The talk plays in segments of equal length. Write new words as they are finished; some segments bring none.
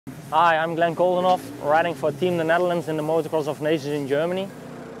Hi, I'm Coldenhoff, riding for Team the Netherlands in the Motocross of Nations in Germany.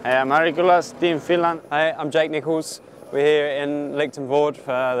 Hey, I'm Harri Kullas, Team Finland. Hey, I'm Nicholls. We're here in Lichtenvoorde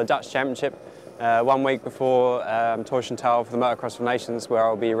for the Dutch Championship, 1 week before Torstental for the Motocross of Nations, where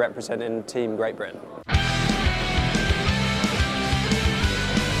I'll be representing Team Great Britain.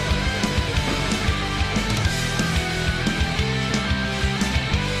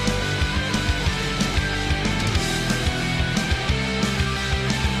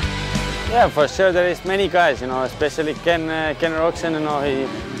 Yeah, for sure there is many guys, especially Ken Roczen,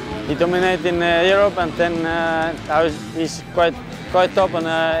 he dominated in Europe, and then he's quite top on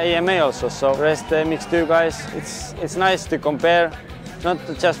AMA also. So rest MX2 guys, it's nice to compare, not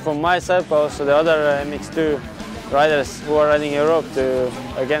just from my side, but also the other MX2 riders who are riding Europe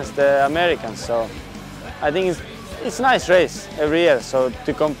against the Americans. So I think it's a nice race every year. So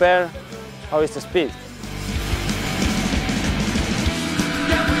to compare, how is the speed?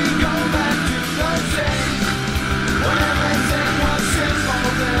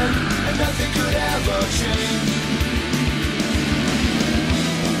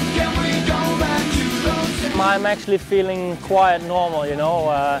 I'm actually feeling quite normal,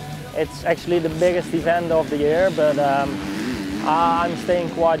 it's actually the biggest event of the year, but I'm staying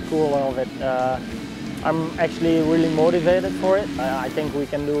quite cool of it. I'm actually really motivated for it. I think we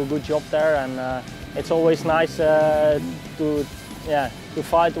can do a good job there, and it's always nice to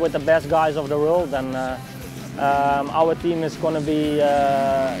fight with the best guys of the world. And our team is going to be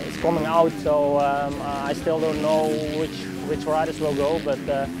is coming out, so I still don't know which riders will go, but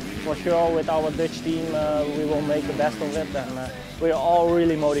for sure with our Dutch team we will make the best of it, and we're all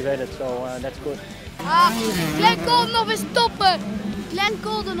really motivated, so that's good. Coldenhoff is topper!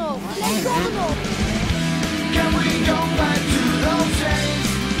 Coldenhoff! Coldenhoff! Can we go back to those days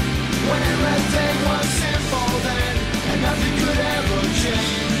when everything was simple then and nothing could ever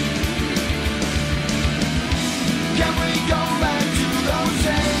change? Can we go back to those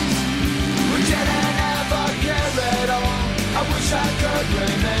days we didn't ever care at all? I wish I could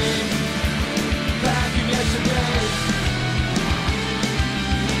remain back in yesterday.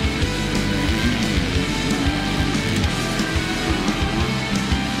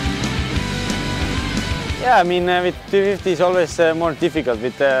 Yeah, I mean with 250 is always more difficult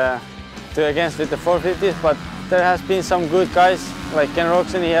with the 450s, but there has been some good guys like Ken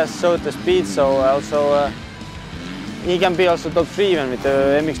Roczen. He has showed the speed, so also he can be also top 3 even with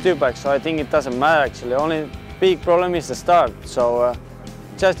the MX2 bike. So I think it doesn't matter actually. Only big problem is the start. So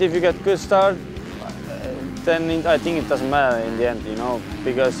just if you get good start, then I think it doesn't matter in the end,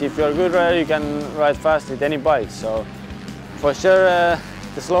 because if you're a good rider, you can ride fast with any bike. So for sure,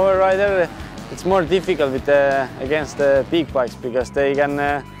 the slower rider, it's more difficult with against the big bikes, because they can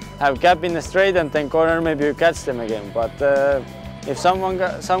have gap in the straight and then corner, maybe you catch them again. But if some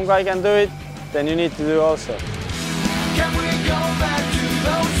guy can do it, then you need to do also. Can we go back to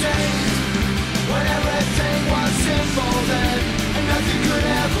those days when everything was simple then and nothing could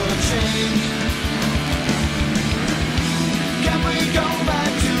ever change? Can we go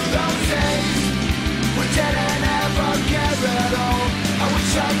back to those days we didn't ever care at all? I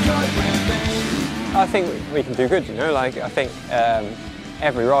wish I could remain. I think we can do good, I think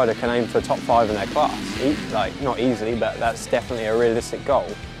every rider can aim for top 5 in their class. Not easily, but that's definitely a realistic goal.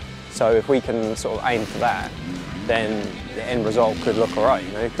 So if we can sort of aim for that, then the end result could look all right,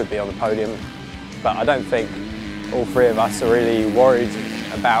 it could be on the podium. But I don't think all 3 of us are really worried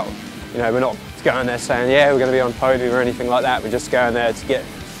about, we're not going there saying, yeah, we're going to be on podium or anything like that. We're just going there to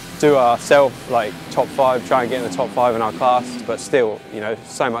do ourselves top 5, try and get in the top 5 in our class, but still,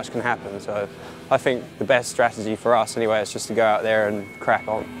 so much can happen. So I think the best strategy for us anyway is just to go out there and crack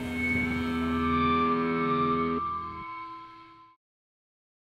on.